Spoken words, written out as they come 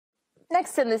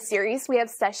Next in this series, we have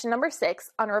session number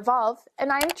 6 on Revolve,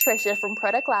 and I am Tricia from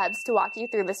Product Labs to walk you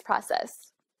through this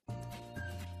process.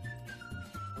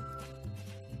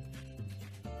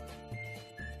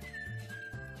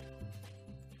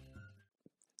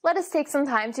 Let us take some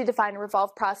time to define a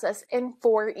Revolve process in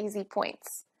 4 easy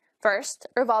points. First,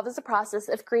 Revolve is a process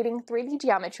of creating 3D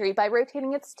geometry by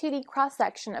rotating its 2D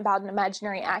cross-section about an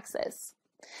imaginary axis.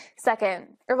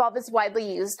 Second, Revolve is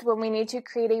widely used when we need to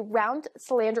create a round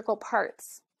cylindrical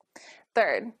parts.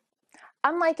 Third,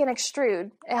 unlike an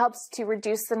extrude, it helps to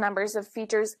reduce the numbers of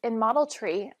features in model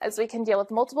tree as we can deal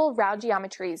with multiple round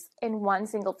geometries in one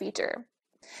single feature.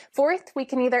 Fourth, we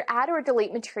can either add or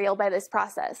delete material by this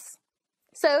process.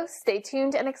 So stay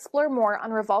tuned and explore more on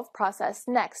Revolve process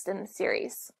next in the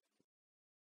series.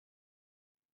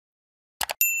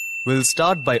 We'll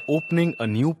start by opening a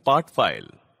new part file.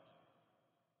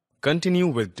 Continue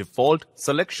with default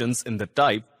selections in the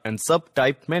type and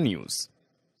subtype menus.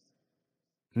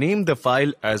 Name the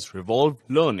file as Revolve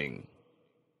Learning.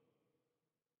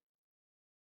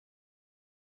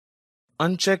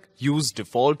 Uncheck Use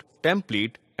Default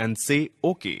Template and say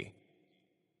OK.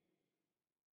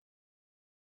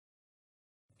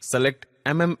 Select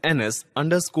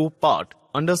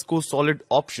MMNS_part_solid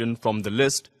option from the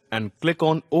list and click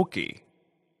on OK.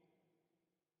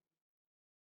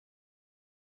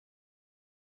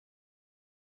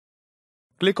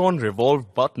 Click on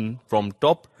Revolve button from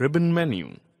top ribbon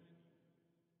menu.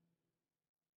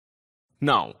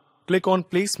 Now, click on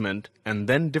Placement and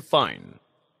then Define.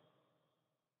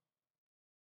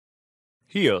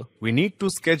 Here, we need to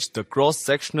sketch the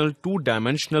cross-sectional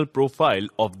two-dimensional profile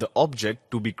of the object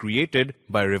to be created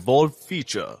by Revolve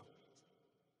feature.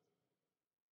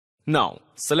 Now,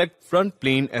 select Front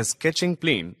Plane as Sketching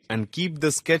Plane and keep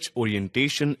the sketch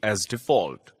orientation as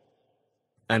default.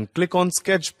 And click on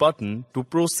Sketch button to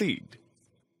proceed.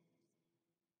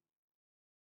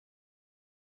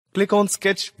 Click on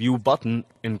Sketch View button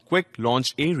in Quick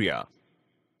Launch area.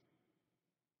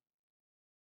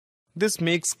 This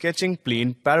makes sketching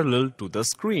plane parallel to the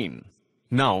screen.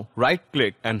 Now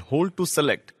right-click and hold to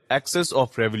select Axis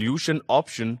of Revolution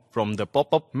option from the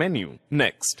pop-up menu.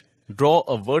 Next, draw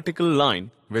a vertical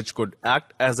line which could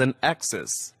act as an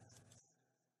axis.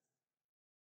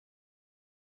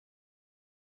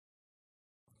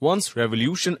 Once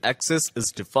revolution axis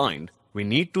is defined, we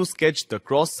need to sketch the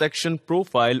cross-section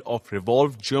profile of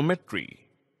Revolve geometry.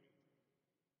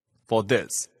 For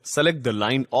this, select the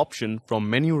Line option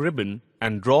from menu ribbon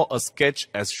and draw a sketch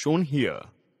as shown here.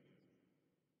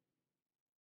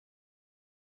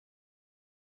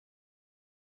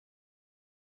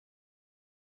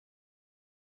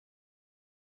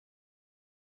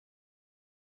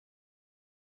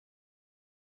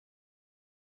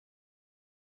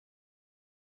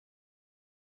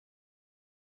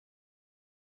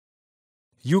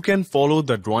 You can follow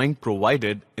the drawing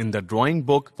provided in the drawing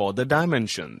book for the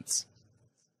dimensions.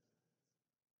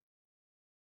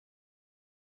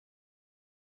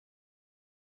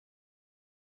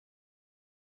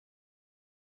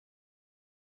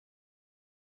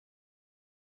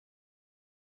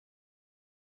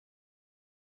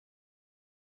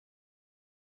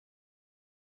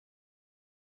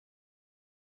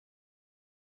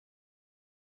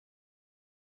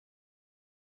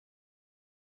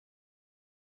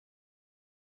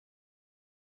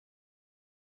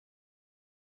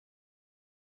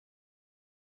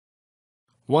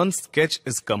 Once sketch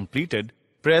is completed,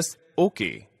 press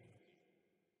OK.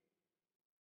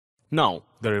 Now,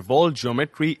 the Revolve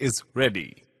geometry is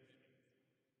ready.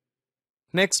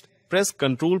 Next, press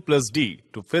Ctrl+D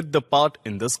to fit the part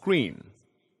in the screen.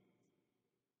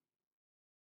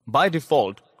 By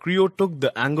default, Creo took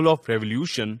the angle of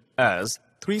revolution as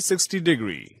 360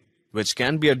 degree, which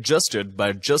can be adjusted by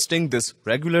adjusting this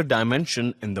regular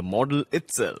dimension in the model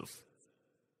itself.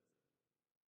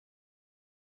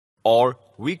 Or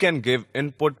we can give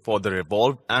input for the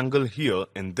revolve angle here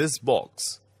in this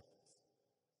box.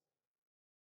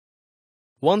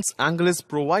 Once angle is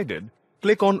provided,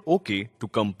 click on OK to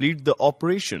complete the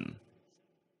operation.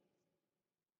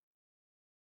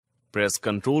 Press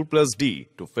Ctrl+D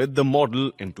to fit the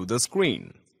model into the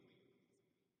screen.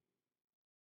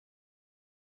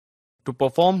 To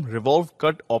perform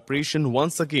revolve-cut operation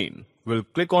once again, we'll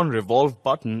click on Revolve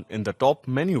button in the top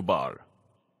menu bar.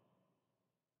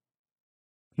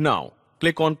 Now,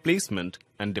 click on Placement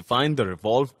and define the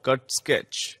revolve-cut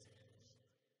sketch.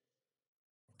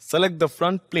 Select the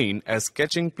front plane as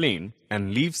sketching plane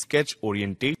and leave sketch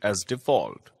orientation as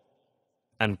default.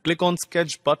 And click on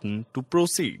Sketch button to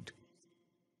proceed.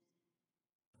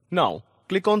 Now,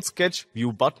 click on Sketch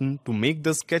View button to make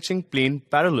the sketching plane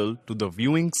parallel to the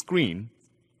viewing screen.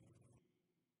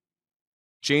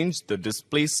 Change the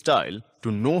display style to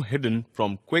No Hidden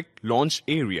from Quick Launch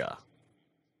Area.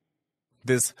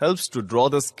 This helps to draw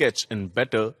the sketch in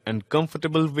better and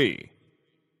comfortable way.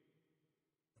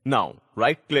 Now,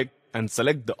 right-click and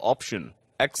select the option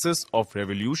Axis of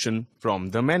Revolution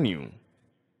from the menu.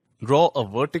 Draw a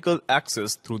vertical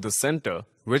axis through the center,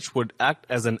 which would act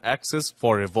as an axis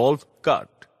for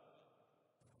revolve-cut.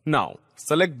 Now,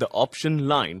 select the option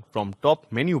Line from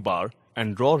top menu bar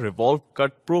and draw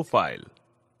revolve-cut profile.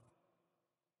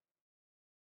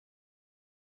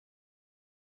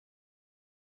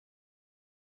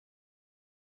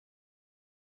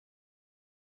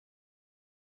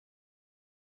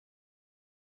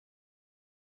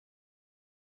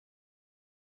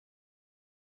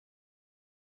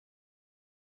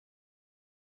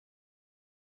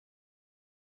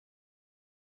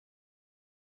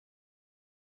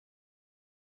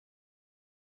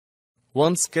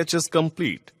 Once sketch is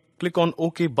complete, click on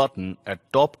OK button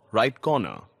at top right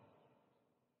corner.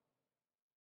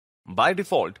 By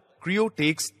default, Creo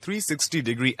takes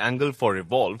 360-degree angle for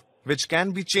revolve, which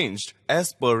can be changed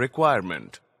as per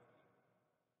requirement.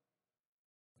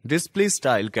 Display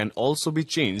style can also be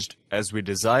changed as we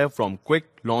desire from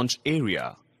Quick Launch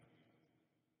Area.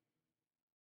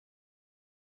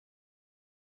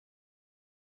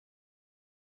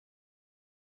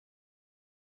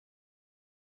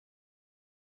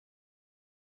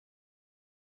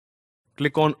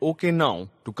 Click on OK now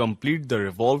to complete the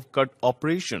revolve cut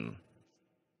operation.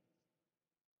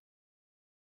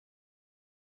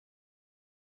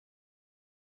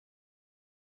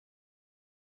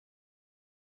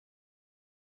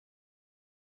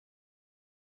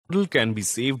 Model can be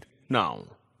saved now.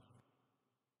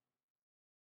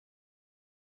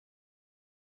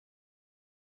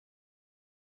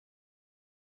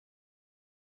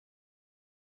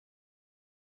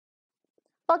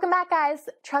 Welcome back, guys.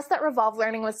 Trust that Revolve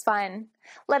learning was fun.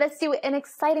 Let us do an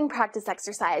exciting practice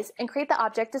exercise and create the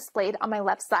object displayed on my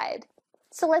left side.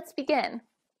 So let's begin.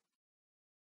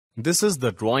 This is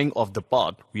the drawing of the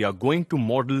part we are going to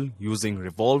model using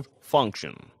revolve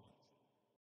function.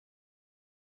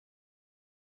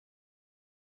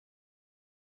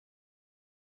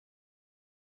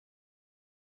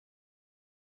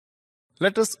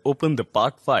 Let us open the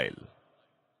part file.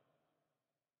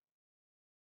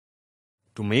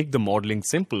 To make the modeling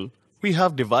simple, we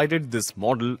have divided this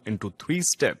model into 3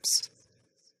 steps.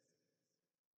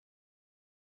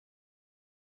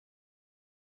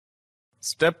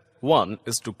 Step 1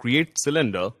 is to create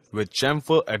cylinder with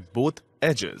chamfer at both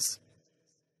edges.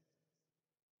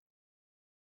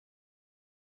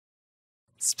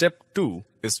 Step 2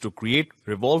 is to create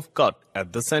revolve cut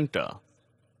at the center.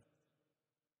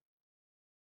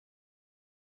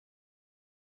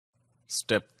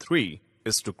 Step 3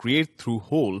 is to create through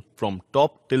hole from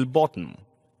top till bottom.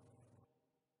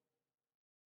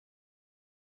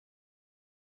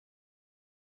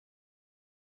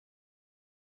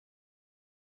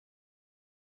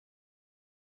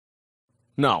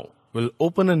 Now, we'll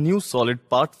open a new solid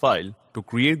part file to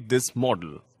create this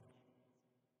model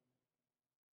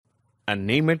and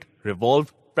name it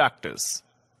Revolve Practice.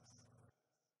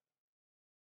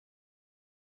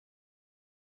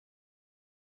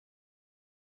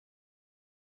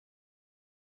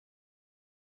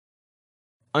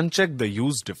 Uncheck the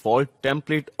Use Default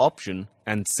Template option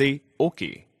and say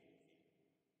OK.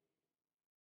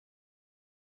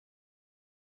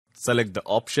 Select the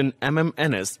option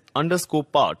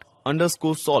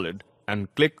MMNS_part_solid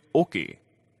and click OK.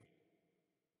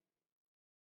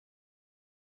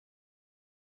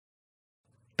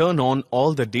 Turn on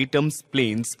all the datums,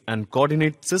 planes and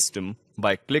coordinate system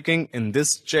by clicking in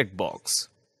this checkbox.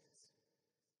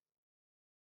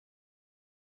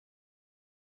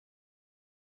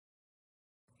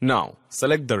 Now,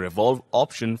 select the Revolve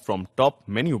option from top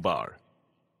menu bar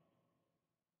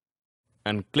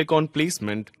and click on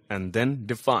Placement and then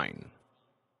Define.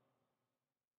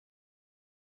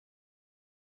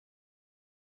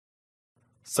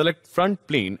 Select Front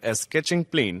Plane as Sketching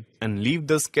Plane and leave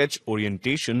the sketch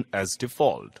orientation as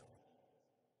default.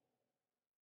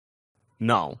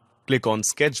 Now, click on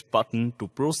Sketch button to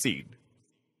proceed.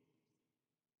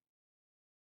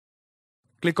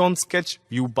 Click on Sketch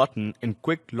View button in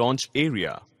Quick Launch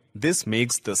Area. This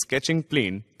makes the sketching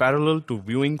plane parallel to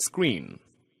viewing screen.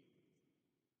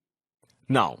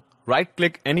 Now,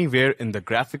 right-click anywhere in the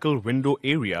graphical window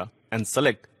area and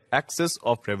select Axis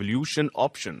of Revolution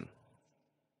option.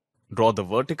 Draw the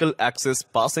vertical axis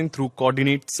passing through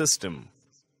coordinate system.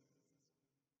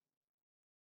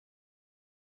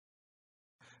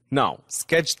 Now,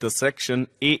 sketch the section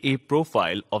AA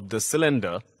profile of the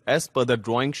cylinder as per the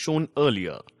drawing shown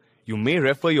earlier. You may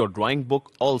refer your drawing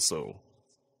book also.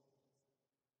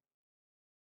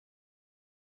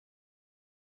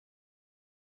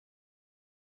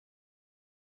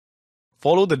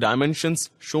 Follow the dimensions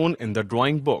shown in the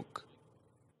drawing book.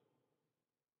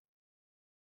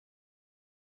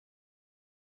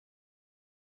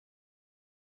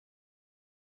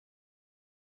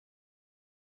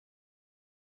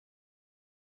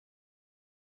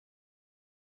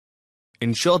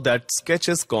 Ensure that sketch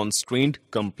is constrained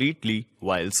completely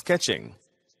while sketching.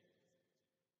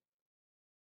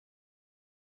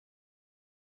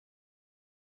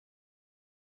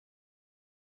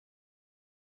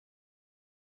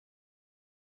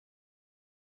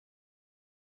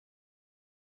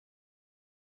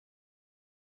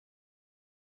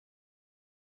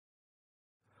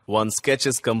 Once sketch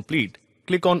is complete,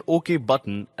 click on OK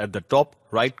button at the top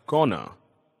right corner.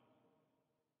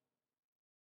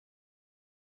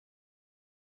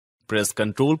 Press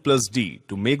Ctrl+D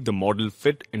to make the model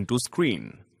fit into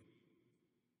screen.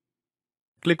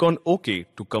 Click on OK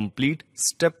to complete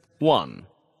step 1.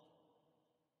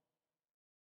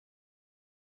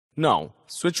 Now,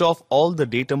 switch off all the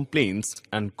datum planes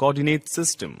and coordinate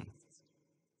system.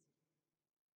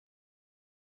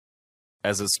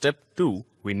 As a step 2,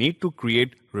 we need to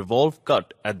create revolve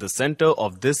cut at the center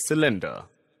of this cylinder.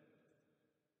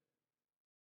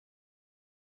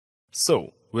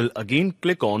 So, we'll again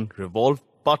click on revolve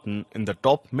button in the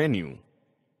top menu.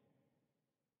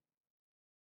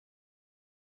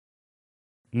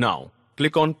 Now,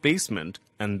 click on placement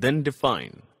and then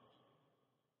define.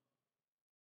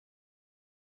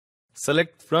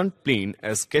 Select front plane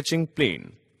as sketching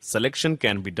plane. Selection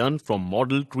can be done from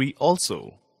model tree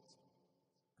also.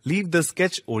 Leave the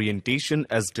sketch orientation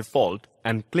as default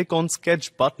and click on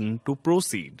sketch button to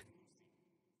proceed.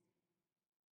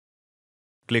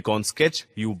 Click on sketch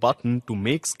view button to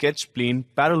make sketch plane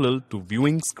parallel to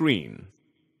viewing screen.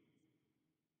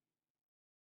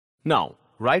 Now,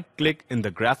 right-click in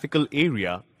the graphical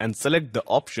area and select the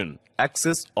option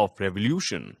Axis of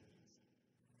Revolution.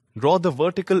 Draw the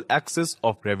vertical axis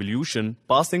of revolution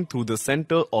passing through the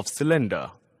center of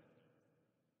cylinder.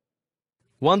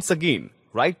 Once again,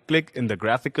 right-click in the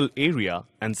graphical area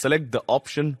and select the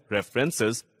option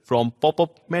References from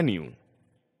pop-up menu.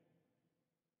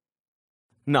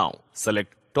 Now,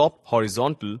 select top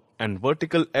horizontal and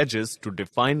vertical edges to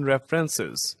define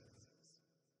references.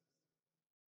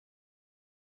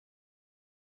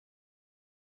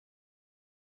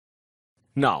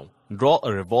 Now, draw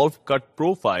a revolve cut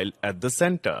profile at the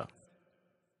center.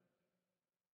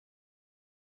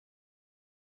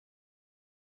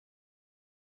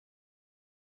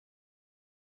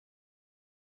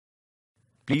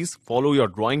 Please follow your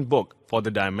drawing book for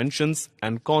the dimensions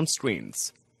and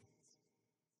constraints.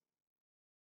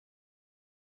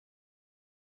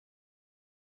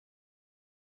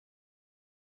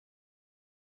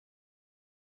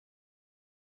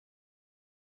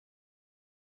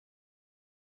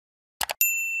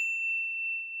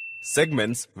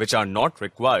 Segments which are not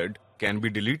required can be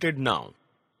deleted now.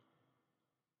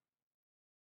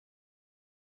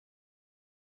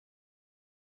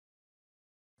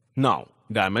 Now,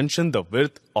 dimension the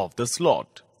width of the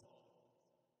slot.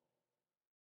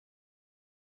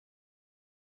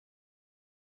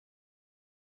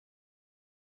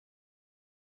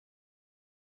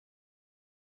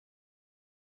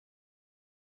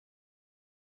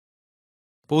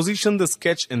 Position the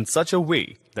sketch in such a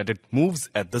way that it moves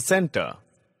at the center.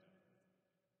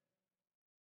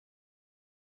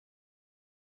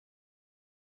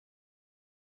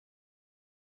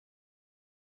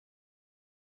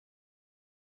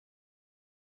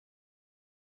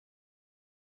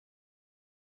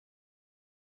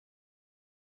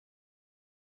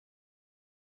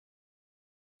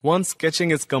 Once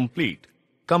sketching is complete,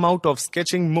 come out of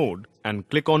sketching mode and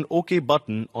click on OK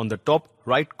button on the top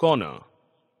right corner.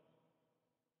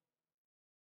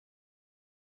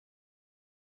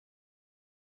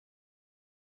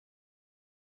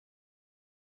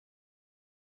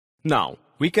 Now,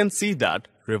 we can see that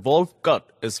revolve cut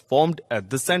is formed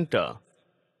at the center.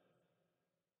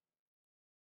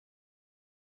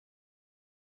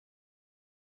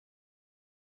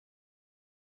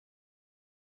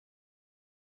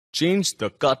 Change the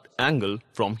cut angle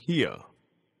from here.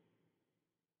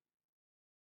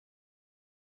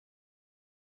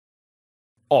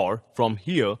 Or from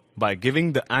here by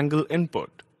giving the angle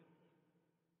input.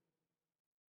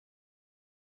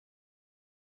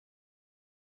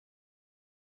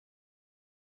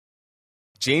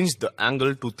 Change the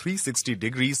angle to 360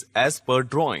 degrees as per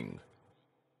drawing.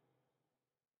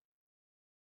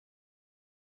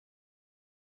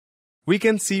 We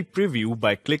can see preview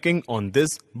by clicking on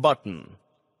this button.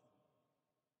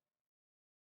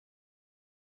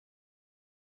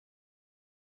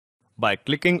 By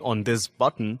clicking on this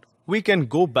button, we can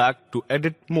go back to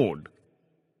edit mode.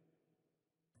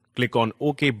 Click on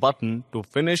OK button to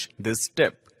finish this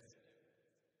step.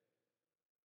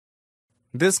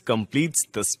 This completes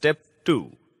the step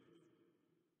 2.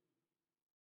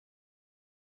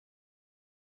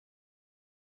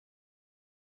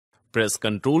 Press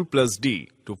Ctrl+D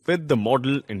to fit the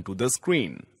model into the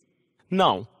screen.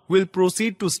 Now, we'll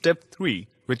proceed to step 3,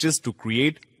 which is to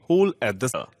create hole at the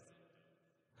center.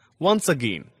 Once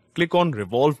again, click on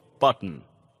Revolve button.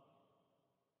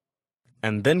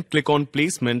 And then click on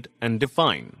Placement and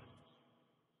Define.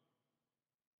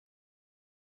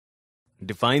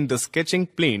 Define the sketching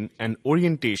plane and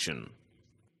orientation.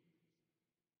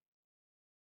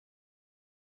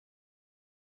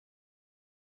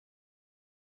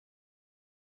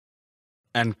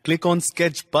 And click on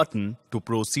Sketch button to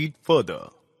proceed further.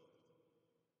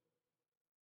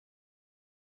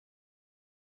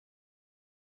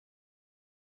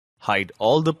 Hide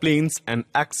all the planes and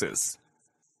axes.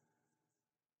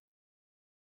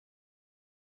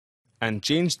 And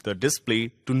change the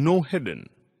display to no hidden.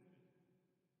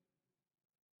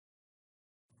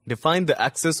 Define the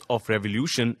axis of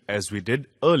revolution as we did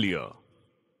earlier.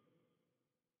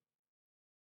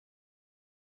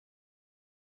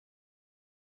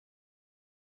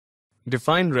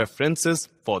 Define references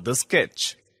for the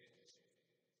sketch.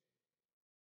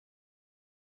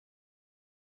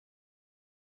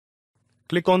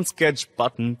 Click on Sketch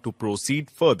button to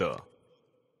proceed further.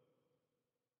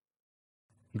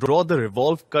 Draw the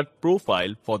revolve-cut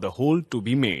profile for the hole to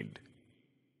be made.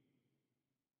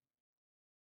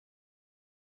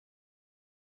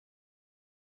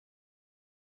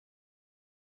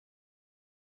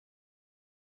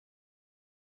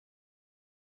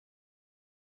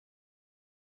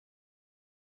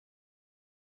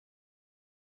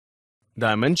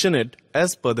 Dimension it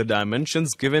as per the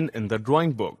dimensions given in the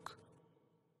drawing book.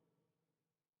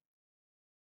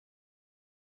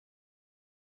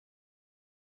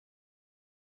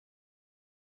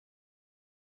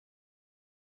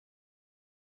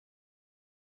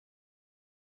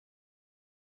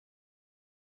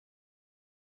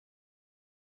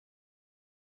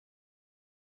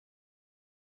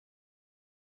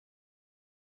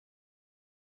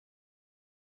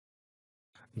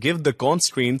 Give the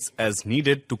constraints as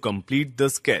needed to complete the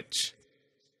sketch.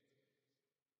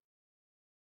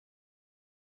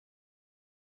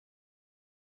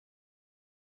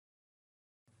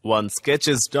 Once sketch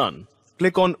is done,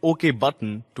 click on OK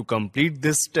button to complete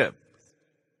this step.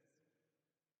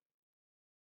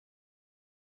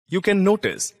 You can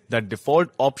notice that default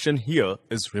option here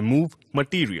is Remove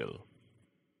Material.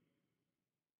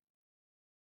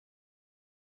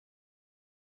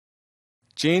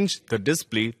 Change the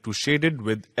display to shaded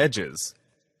with edges.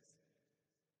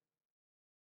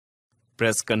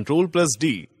 Press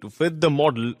Ctrl+D to fit the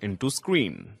model into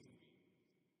screen.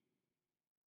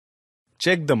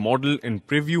 Check the model in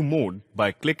preview mode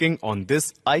by clicking on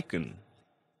this icon.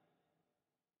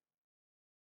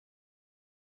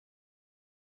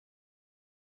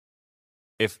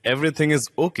 If everything is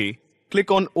OK,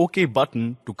 click on OK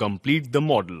button to complete the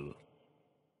model.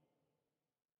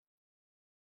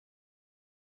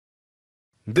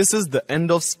 This is the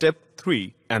end of step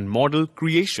 3 and model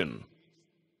creation.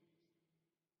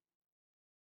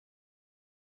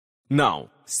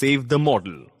 Now, save the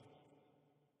model.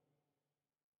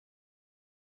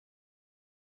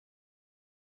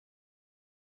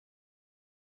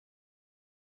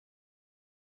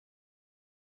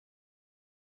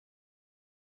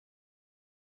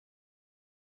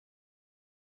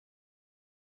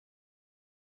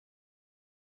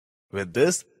 With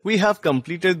this, we have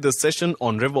completed the session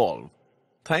on Revolve.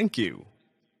 Thank you.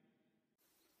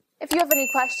 If you have any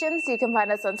questions, you can find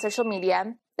us on social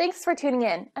media. Thanks for tuning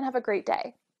in and have a great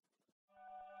day.